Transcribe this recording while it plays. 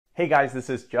Hey guys, this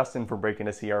is Justin from Break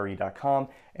Into CRE.com,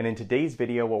 and in today's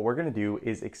video what we're going to do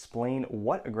is explain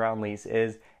what a ground lease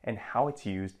is and how it's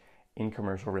used in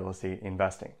commercial real estate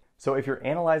investing. So if you're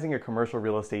analyzing a commercial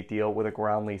real estate deal with a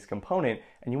ground lease component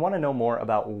and you want to know more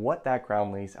about what that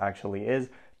ground lease actually is,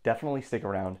 definitely stick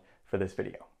around for this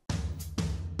video.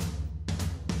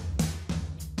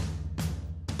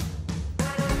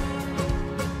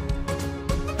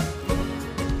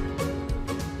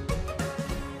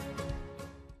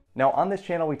 Now on this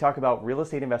channel, we talk about real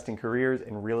estate investing careers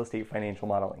and real estate financial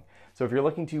modeling. So if you're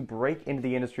looking to break into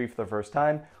the industry for the first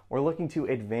time or looking to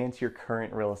advance your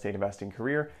current real estate investing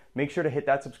career, make sure to hit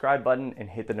that subscribe button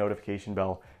and hit the notification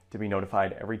bell to be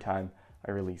notified every time I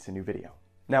release a new video.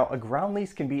 Now, a ground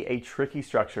lease can be a tricky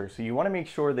structure, so you want to make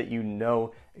sure that you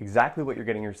know exactly what you're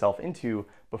getting yourself into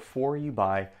before you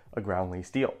buy a ground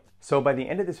lease deal. So by the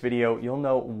end of this video, you'll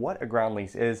know what a ground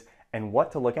lease is and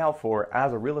what to look out for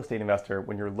as a real estate investor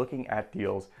when you're looking at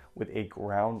deals with a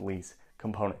ground lease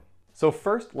component. So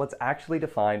first, let's actually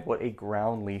define what a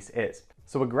ground lease is.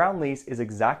 So a ground lease is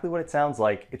exactly what it sounds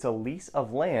like. It's a lease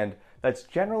of land that's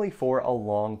generally for a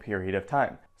long period of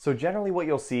time. So generally what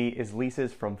you'll see is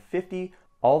leases from 50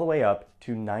 all the way up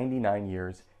to 99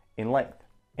 years in length.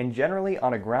 And generally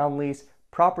on a ground lease,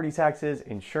 property taxes,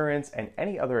 insurance, and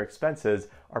any other expenses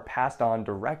are passed on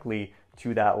directly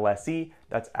to that lessee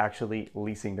that's actually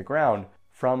leasing the ground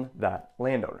from that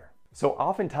landowner. So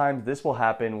oftentimes this will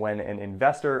happen when an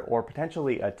investor or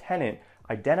potentially a tenant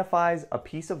identifies a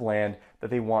piece of land that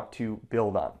they want to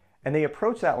build on. And they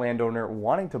approach that landowner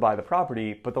wanting to buy the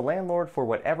property, but the landlord, for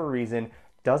whatever reason,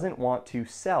 doesn't want to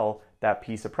sell that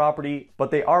piece of property, but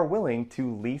they are willing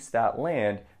to lease that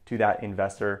land to that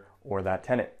investor or that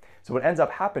tenant. So what ends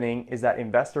up happening is that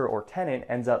investor or tenant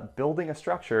ends up building a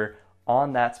structure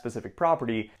on that specific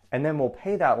property and then will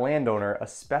pay that landowner a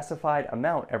specified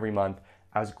amount every month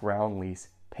as ground lease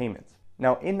payments.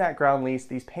 Now in that ground lease,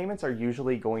 these payments are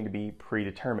usually going to be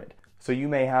predetermined. So you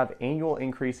may have annual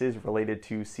increases related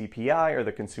to CPI or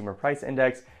the Consumer Price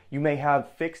Index. You may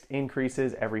have fixed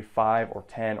increases every 5 or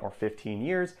 10 or 15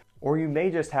 years, or you may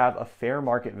just have a fair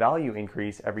market value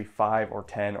increase every 5 or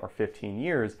 10 or 15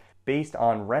 years based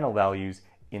on rental values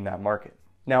in that market.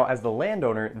 Now, as the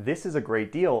landowner, this is a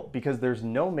great deal because there's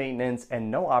no maintenance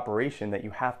and no operation that you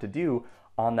have to do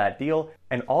on that deal,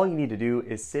 and all you need to do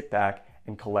is sit back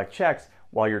and collect checks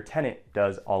while your tenant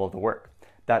does all of the work.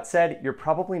 That said, you're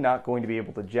probably not going to be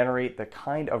able to generate the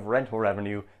kind of rental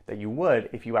revenue that you would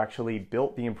if you actually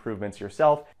built the improvements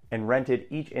yourself and rented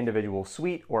each individual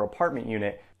suite or apartment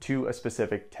unit to a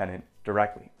specific tenant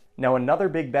directly. Now, another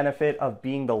big benefit of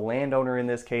being the landowner in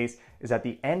this case is at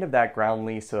the end of that ground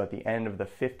lease, so at the end of the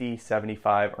 50,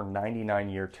 75, or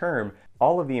 99-year term,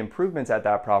 all of the improvements at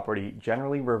that property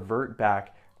generally revert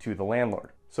back to the landlord.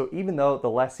 So even though the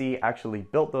lessee actually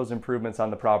built those improvements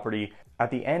on the property, at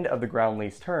the end of the ground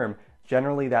lease term,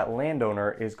 generally that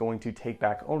landowner is going to take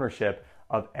back ownership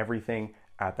of everything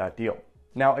at that deal.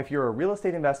 Now, if you're a real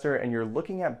estate investor and you're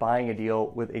looking at buying a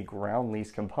deal with a ground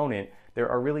lease component, there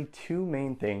are really two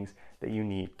main things that you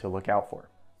need to look out for.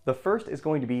 The first is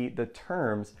going to be the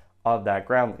terms of that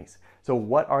ground lease. So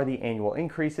what are the annual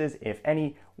increases, if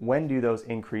any? When do those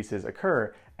increases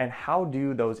occur? And how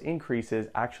do those increases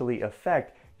actually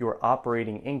affect your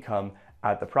operating income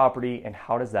at the property? And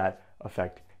how does that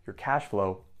affect your cash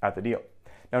flow at the deal?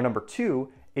 Now, number two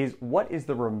is what is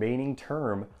the remaining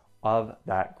term of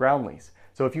that ground lease?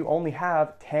 So if you only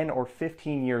have 10 or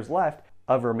 15 years left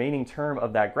of remaining term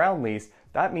of that ground lease,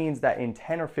 that means that in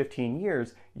 10 or 15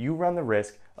 years, you run the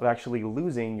risk of actually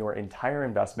losing your entire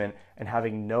investment and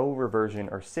having no reversion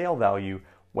or sale value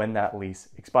when that lease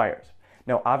expires.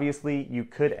 Now, obviously, you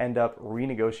could end up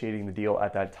renegotiating the deal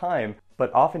at that time,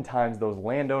 but oftentimes those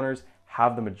landowners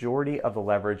have the majority of the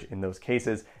leverage in those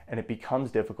cases, and it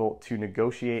becomes difficult to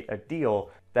negotiate a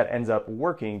deal that ends up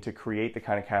working to create the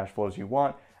kind of cash flows you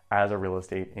want as a real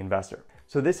estate investor.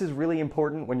 So this is really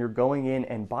important when you're going in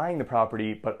and buying the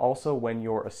property, but also when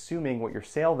you're assuming what your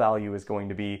sale value is going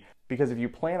to be, because if you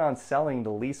plan on selling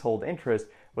the leasehold interest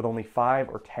with only 5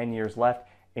 or 10 years left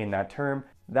in that term,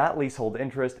 that leasehold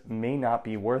interest may not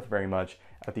be worth very much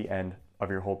at the end of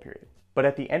your hold period. But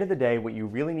at the end of the day, what you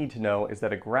really need to know is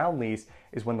that a ground lease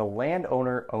is when the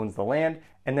landowner owns the land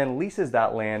and then leases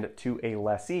that land to a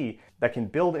lessee that can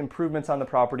build improvements on the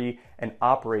property and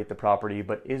operate the property,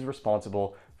 but is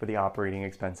responsible for the operating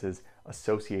expenses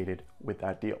associated with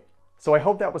that deal. So I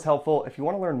hope that was helpful. If you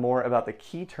want to learn more about the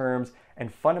key terms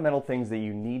and fundamental things that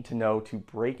you need to know to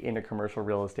break into commercial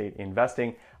real estate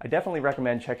investing, I definitely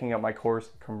recommend checking out my course,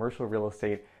 Commercial Real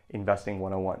Estate Investing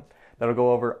 101. that'll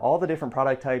go over all the different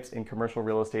product types in commercial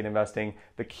real estate investing,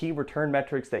 the key return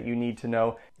metrics that you need to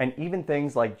know, and even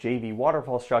things like JV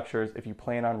waterfall structures if you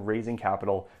plan on raising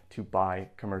capital to buy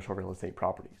commercial real estate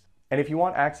properties. And if you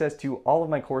want access to all of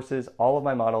my courses, all of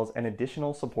my models, and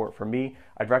additional support from me,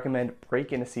 I'd recommend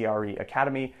Break Into CRE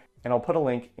Academy, and I'll put a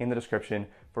link in the description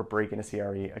for Break Into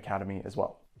CRE Academy as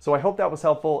well. So I hope that was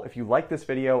helpful. If you like this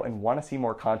video and want to see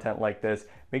more content like this,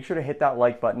 make sure to hit that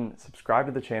like button, subscribe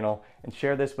to the channel, and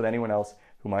share this with anyone else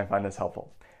who might find this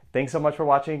helpful. Thanks so much for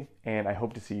watching, and I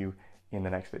hope to see you in the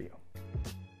next video.